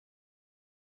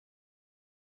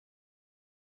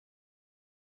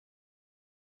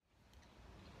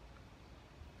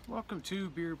Welcome to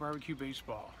Beer Barbecue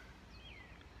Baseball.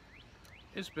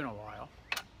 It's been a while,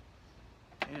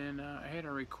 and I had a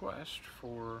request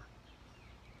for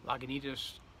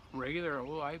Lagunitas regular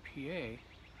old IPA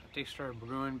that they started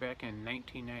brewing back in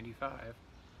 1995.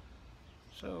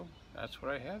 So that's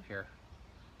what I have here,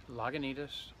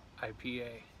 Lagunitas IPA.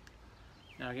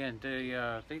 Now again, they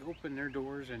opened their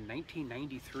doors in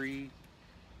 1993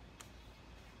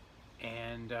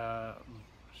 and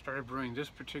started brewing this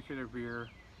particular beer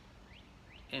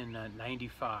in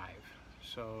 95.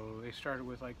 So they started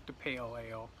with like the pale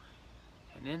ale,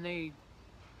 and then they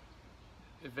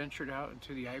ventured out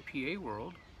into the IPA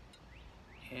world,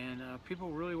 and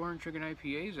people really weren't drinking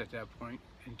IPAs at that point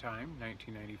in time,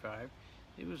 1995.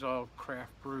 It was all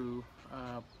craft brew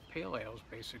pale ales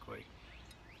basically.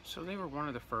 So they were one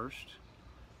of the first,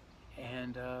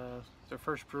 and their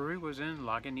first brewery was in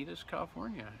Lagunitas,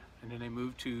 California, and then they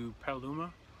moved to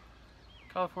Petaluma,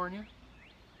 California,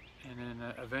 and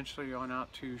then eventually on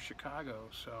out to Chicago.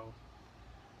 So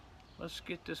let's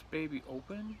get this baby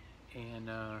open and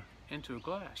into a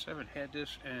glass. I haven't had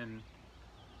this in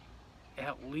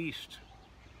at least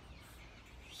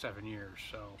 7 years.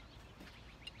 So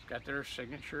it's got their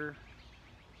signature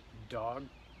dog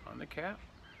on the cap,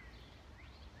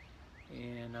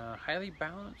 and highly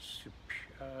balanced,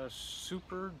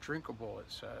 super drinkable,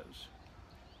 it says.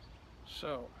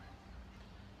 So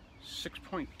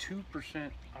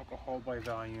 6.2% alcohol by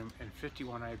volume and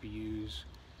 51 IBUs.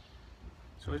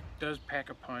 So it does pack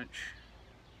a punch.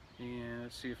 And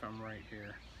let's see if I'm right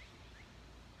here.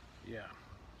 Yeah,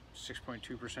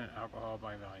 6.2% alcohol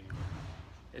by volume.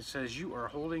 It says you are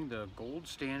holding the gold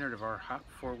standard of our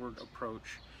hop-forward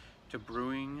approach to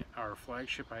brewing our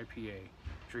flagship IPA,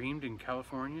 dreamed in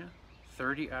California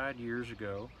 30-odd years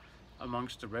ago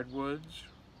amongst the redwoods,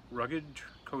 rugged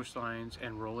coastlines,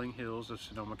 and rolling hills of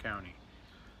Sonoma County.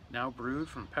 Now brewed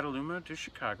from Petaluma to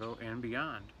Chicago and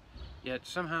beyond. Yet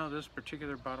somehow this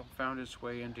particular bottle found its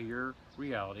way into your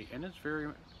reality in this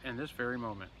very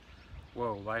moment.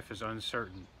 Whoa, life is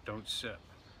uncertain. Don't sip.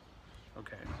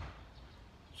 Okay.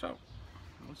 So,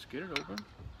 let's get it open.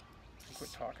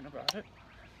 Quit talking about it.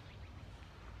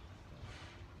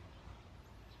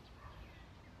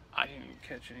 I didn't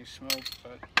catch any smoke,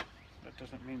 but that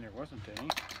doesn't mean there wasn't any.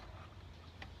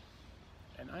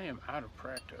 And I am out of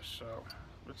practice, so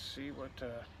let's see what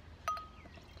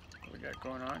we got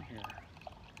going on here.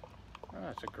 Oh,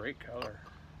 it's a great color.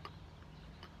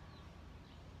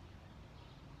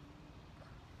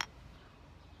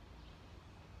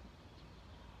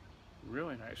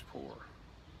 Really nice pour.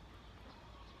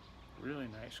 Really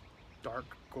nice dark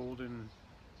golden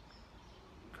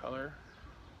color.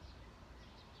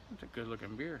 It's a good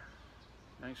looking beer.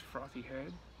 Nice frothy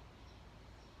head.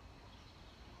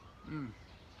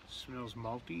 Smells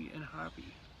malty and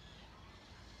hoppy.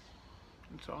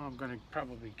 That's all I'm gonna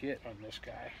probably get on this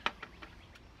guy,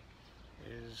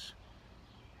 is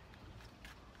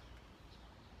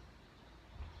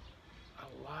a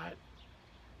lot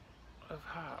of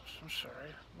hops. I'm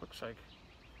sorry. Looks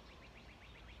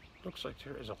like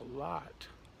there is a lot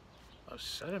of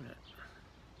sediment.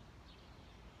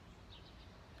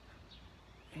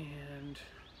 And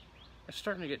it's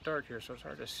starting to get dark here, so it's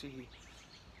hard to see,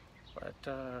 but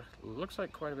looks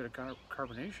like quite a bit of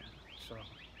carbonation. So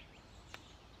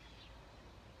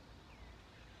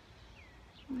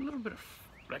a little bit of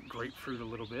like grapefruit, a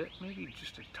little bit, maybe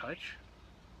just a touch.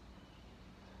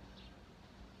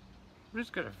 But it's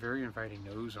got a very inviting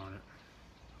nose on it.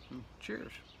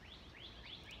 Cheers.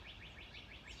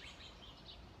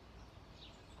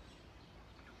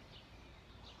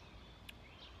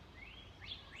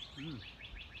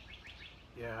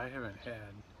 Yeah, I haven't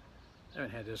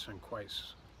had this in quite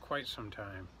some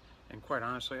time, and quite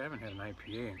honestly, I haven't had an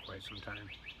IPA in quite some time.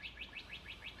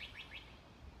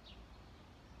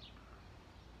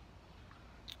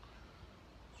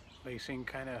 Lacing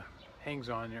kind of hangs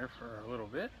on there for a little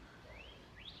bit.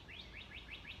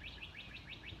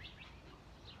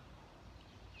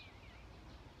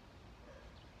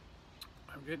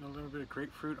 I'm getting a little bit of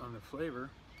grapefruit on the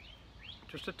flavor,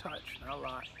 just a touch, not a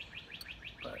lot,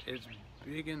 but it's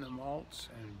big in the malts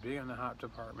and big in the hop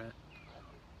department.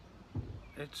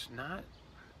 It's not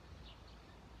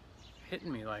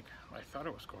hitting me like I thought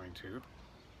it was going to,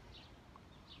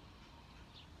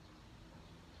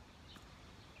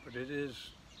 but it is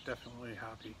definitely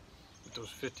hoppy with those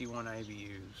 51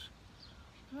 IBUs.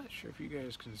 I'm not sure if you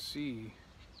guys can see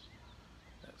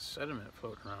that sediment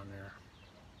floating around there.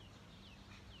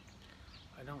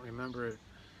 I don't remember it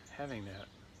having that,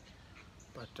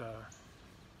 but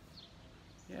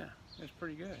yeah, it's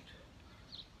pretty good.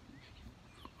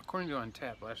 According to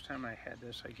Untappd, last time I had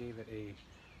this, I gave it a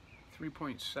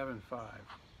 3.75.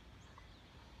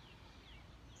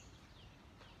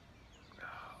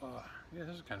 Yeah,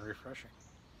 this is kind of refreshing.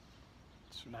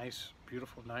 It's a nice,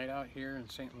 beautiful night out here in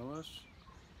St. Louis,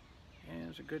 and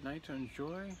it's a good night to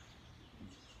enjoy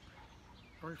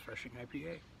a refreshing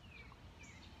IPA.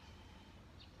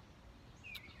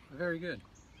 Very good.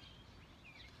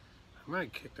 I'm going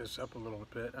to kick this up a little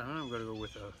bit. I'm going to go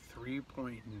with a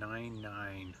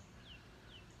 3.99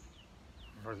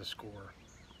 for the score.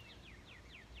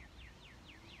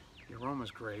 The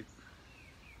aroma's great.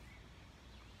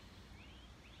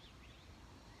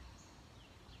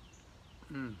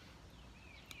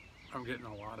 I'm getting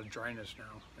a lot of dryness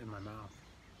now in my mouth.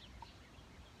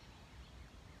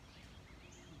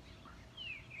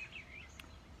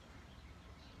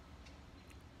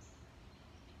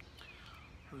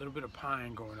 A little bit of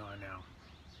pine going on now.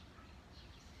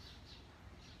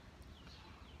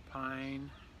 Pine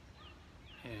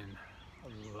and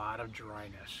a lot of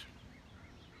dryness.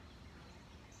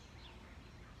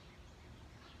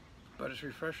 But it's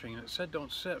refreshing, and it said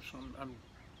don't sip, so I'm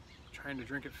trying to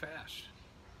drink it fast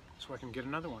so I can get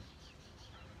another one.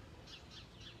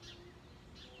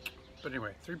 But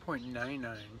anyway, 3.99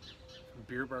 from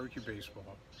Beer Barbecue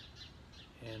Baseball.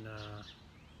 And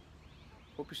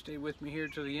hope you stay with me here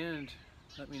till the end.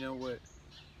 Let me know what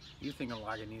you think of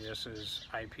Lagunitas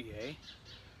IPA.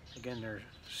 Again, their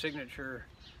signature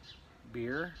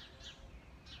beer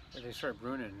that they started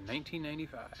brewing in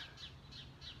 1995.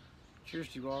 Cheers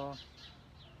to you all.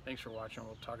 Thanks for watching.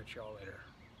 We'll talk to you all later.